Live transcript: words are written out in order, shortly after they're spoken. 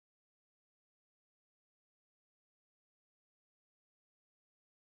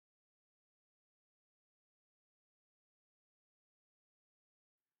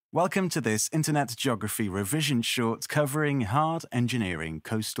Welcome to this Internet Geography revision short covering hard engineering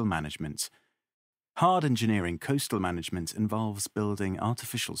coastal management. Hard engineering coastal management involves building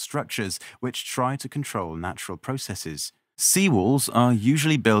artificial structures which try to control natural processes. Seawalls are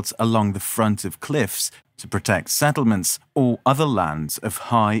usually built along the front of cliffs to protect settlements or other lands of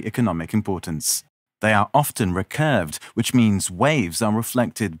high economic importance. They are often recurved, which means waves are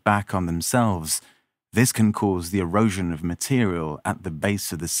reflected back on themselves. This can cause the erosion of material at the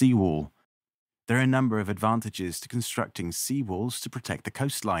base of the seawall. There are a number of advantages to constructing seawalls to protect the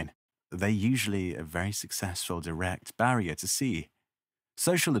coastline. They're usually a very successful direct barrier to sea.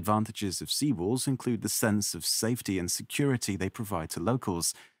 Social advantages of seawalls include the sense of safety and security they provide to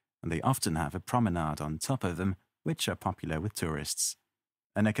locals, and they often have a promenade on top of them, which are popular with tourists.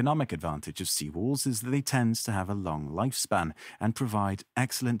 An economic advantage of seawalls is that they tend to have a long lifespan and provide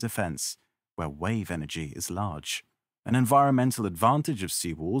excellent defense, where wave energy is large. An environmental advantage of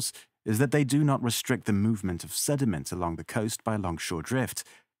seawalls is that they do not restrict the movement of sediment along the coast by longshore drift.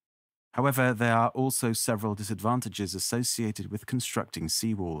 However, there are also several disadvantages associated with constructing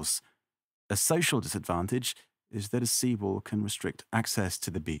seawalls. A social disadvantage is that a seawall can restrict access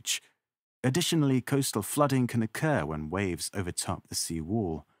to the beach. Additionally, coastal flooding can occur when waves overtop the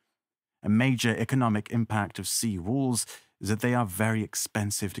seawall. A major economic impact of seawalls is that they are very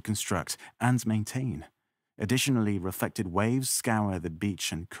expensive to construct and maintain. Additionally, reflected waves scour the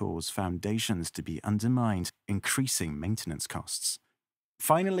beach and cause foundations to be undermined, increasing maintenance costs.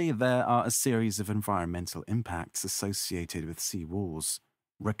 Finally, there are a series of environmental impacts associated with seawalls.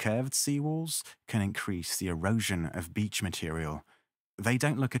 Recurved seawalls can increase the erosion of beach material. They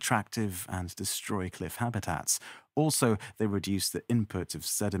don't look attractive and destroy cliff habitats. Also, they reduce the input of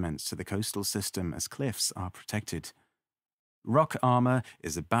sediments to the coastal system as cliffs are protected. Rock armour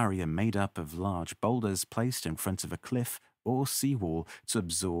is a barrier made up of large boulders placed in front of a cliff or seawall to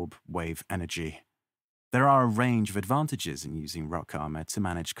absorb wave energy. There are a range of advantages in using rock armour to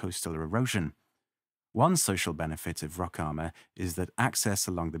manage coastal erosion. One social benefit of rock armour is that access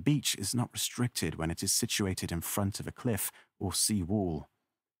along the beach is not restricted when it is situated in front of a cliff or sea wall.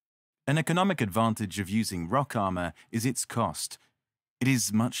 An economic advantage of using rock armour is its cost. It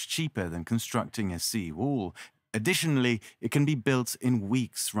is much cheaper than constructing a sea wall. Additionally, it can be built in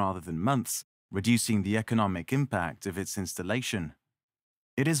weeks rather than months, reducing the economic impact of its installation.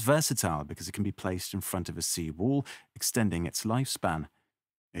 It is versatile because it can be placed in front of a sea wall, extending its lifespan.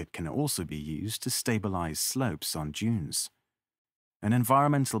 It can also be used to stabilize slopes on dunes. An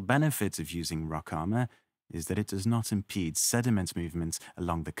environmental benefit of using rock armour is that it does not impede sediment movement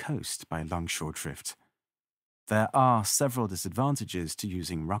along the coast by longshore drift. There are several disadvantages to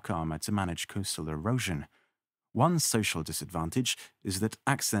using rock armour to manage coastal erosion. One social disadvantage is that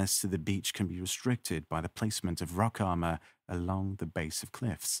access to the beach can be restricted by the placement of rock armour along the base of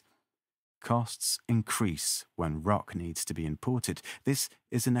cliffs. Costs increase when rock needs to be imported. This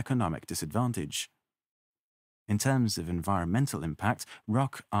is an economic disadvantage. In terms of environmental impact,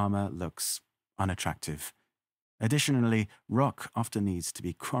 rock armour looks unattractive. Additionally, rock often needs to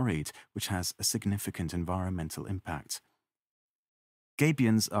be quarried, which has a significant environmental impact.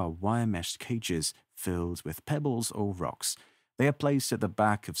 Gabions are wire-meshed cages filled with pebbles or rocks. They are placed at the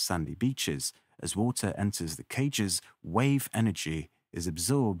back of sandy beaches. As water enters the cages, wave energy is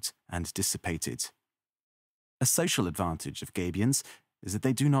absorbed and dissipated. A social advantage of gabions is that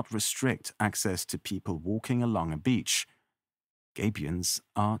they do not restrict access to people walking along a beach. Gabions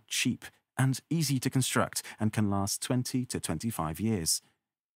are cheap and easy to construct and can last 20 to 25 years.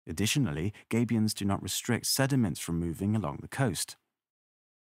 Additionally, gabions do not restrict sediments from moving along the coast.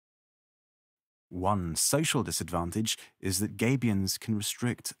 One social disadvantage is that gabions can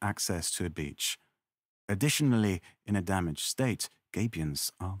restrict access to a beach. Additionally, in a damaged state,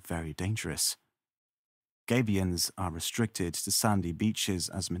 gabions are very dangerous. Gabions are restricted to sandy beaches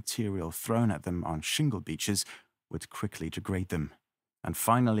as material thrown at them on shingle beaches would quickly degrade them. And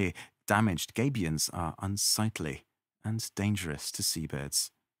finally, damaged gabions are unsightly and dangerous to seabirds.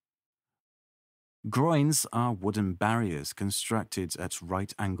 Groynes are wooden barriers constructed at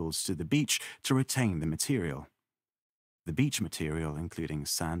right angles to the beach to retain the material. The beach material, including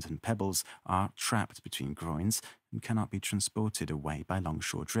sand and pebbles, are trapped between groynes and cannot be transported away by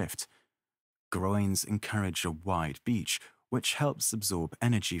longshore drift. Groynes encourage a wide beach, which helps absorb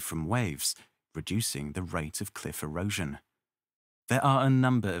energy from waves, reducing the rate of cliff erosion. There are a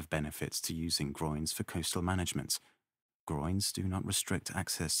number of benefits to using groynes for coastal management. Groynes do not restrict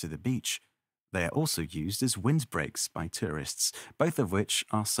access to the beach. They are also used as windbreaks by tourists, both of which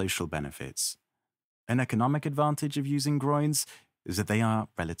are social benefits. An economic advantage of using groynes is that they are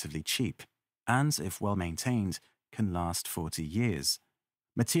relatively cheap and, if well maintained, can last 40 years.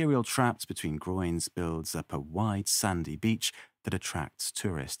 Material trapped between groynes builds up a wide sandy beach that attracts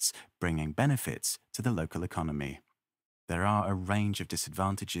tourists, bringing benefits to the local economy. There are a range of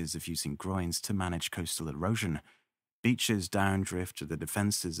disadvantages of using groynes to manage coastal erosion. Beaches downdrift to the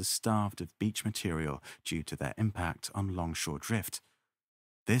defences are starved of beach material due to their impact on longshore drift.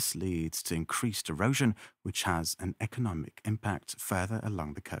 This leads to increased erosion, which has an economic impact further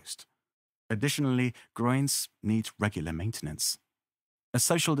along the coast. Additionally, groynes need regular maintenance. A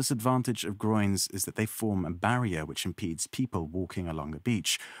social disadvantage of groynes is that they form a barrier which impedes people walking along a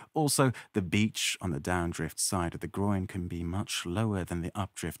beach. Also, the beach on the downdrift side of the groyne can be much lower than the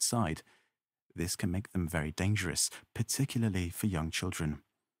updrift side. This can make them very dangerous, particularly for young children.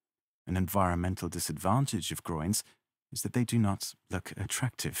 An environmental disadvantage of groynes is that they do not look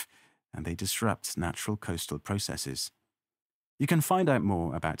attractive, and they disrupt natural coastal processes. You can find out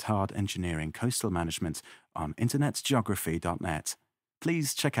more about hard engineering coastal management on internetgeography.net.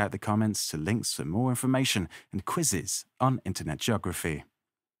 Please check out the comments to links for more information and quizzes on Internet Geography.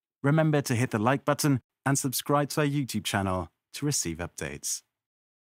 Remember to hit the like button and subscribe to our YouTube channel to receive updates.